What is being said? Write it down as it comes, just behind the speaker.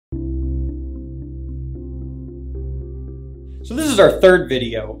So this is our third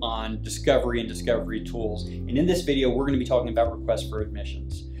video on discovery and discovery tools. And in this video, we're going to be talking about requests for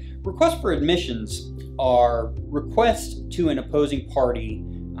admissions. Requests for admissions are requests to an opposing party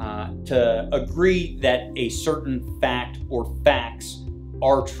to agree that a certain fact or facts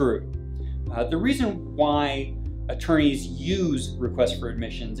are true. The reason why attorneys use requests for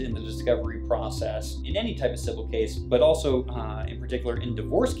admissions in the discovery process in any type of civil case, but also in particular in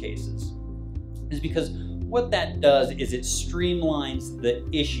divorce cases, is because what that does is it streamlines the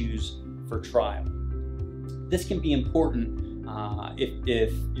issues for trial. This can be important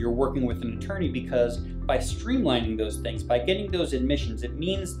if you're working with an attorney, because by streamlining those things, by getting those admissions, it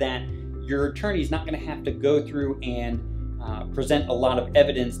means that your attorney is not going to have to go through and present a lot of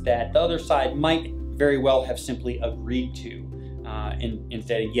evidence that the other side might very well have simply agreed to.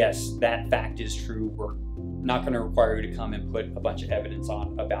 Instead, yes, that fact is true. We're not going to require you to come and put a bunch of evidence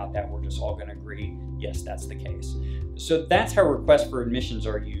on about that. We're just all going to agree, yes, that's the case. So that's how requests for admissions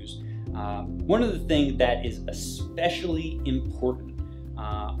are used. One of the things that is especially important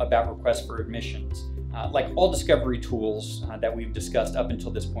about requests for admissions, like all discovery tools that we've discussed up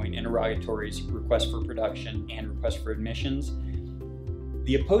until this point, interrogatories, requests for production, and requests for admissions,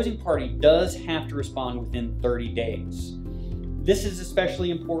 the opposing party does have to respond within 30 days. This is especially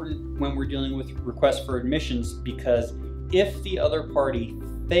important when we're dealing with requests for admissions, because if the other party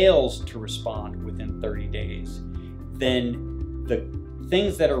fails to respond within 30 days, then the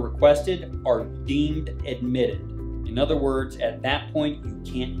things that are requested are deemed admitted. In other words, at that point, you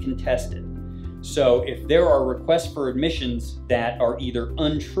can't contest it. So if there are requests for admissions that are either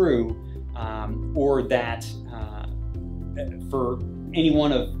untrue or that for any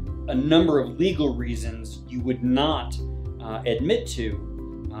one of a number of legal reasons you would not admit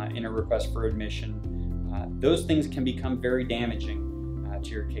to in a request for admission, those things can become very damaging to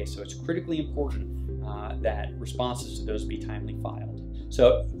your case. So it's critically important that responses to those be timely filed.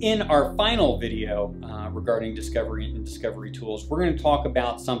 So in our final video regarding discovery and discovery tools, we're going to talk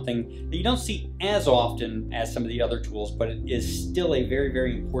about something that you don't see as often as some of the other tools, but it is still a very,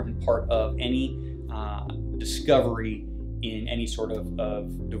 very important part of any discovery in any sort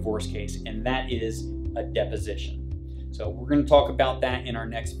of divorce case, and that is a deposition. So we're going to talk about that in our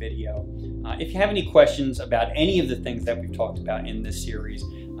next video. If you have any questions about any of the things that we've talked about in this series,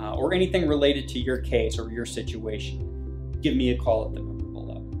 or anything related to your case or your situation, give me a call at the number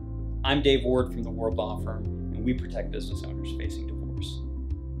below. I'm Dave Ward from the Ward Law Firm, and we protect business owners facing divorce.